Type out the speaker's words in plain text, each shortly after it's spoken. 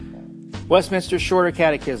Westminster Shorter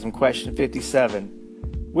Catechism, question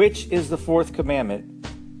 57. Which is the fourth commandment?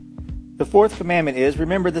 The fourth commandment is,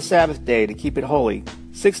 remember the Sabbath day to keep it holy.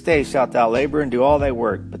 6 days shalt thou labor and do all thy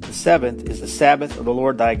work, but the seventh is the Sabbath of the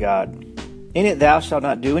Lord thy God. In it thou shalt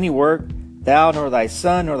not do any work, thou, nor thy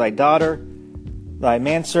son, nor thy daughter, thy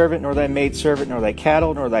manservant, nor thy maidservant, nor thy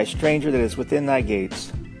cattle, nor thy stranger that is within thy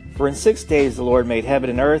gates. For in 6 days the Lord made heaven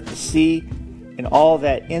and earth, the sea, and all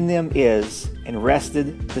that in them is, and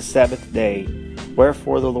rested the seventh day.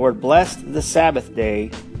 Wherefore the Lord blessed the Sabbath day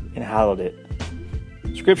and hallowed it.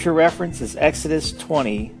 Scripture reference is Exodus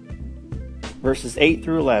 20, verses 8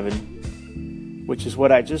 through 11, which is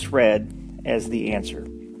what I just read as the answer.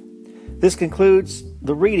 This concludes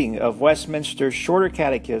the reading of Westminster Shorter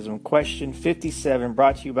Catechism, question 57,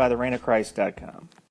 brought to you by thereignofchrist.com.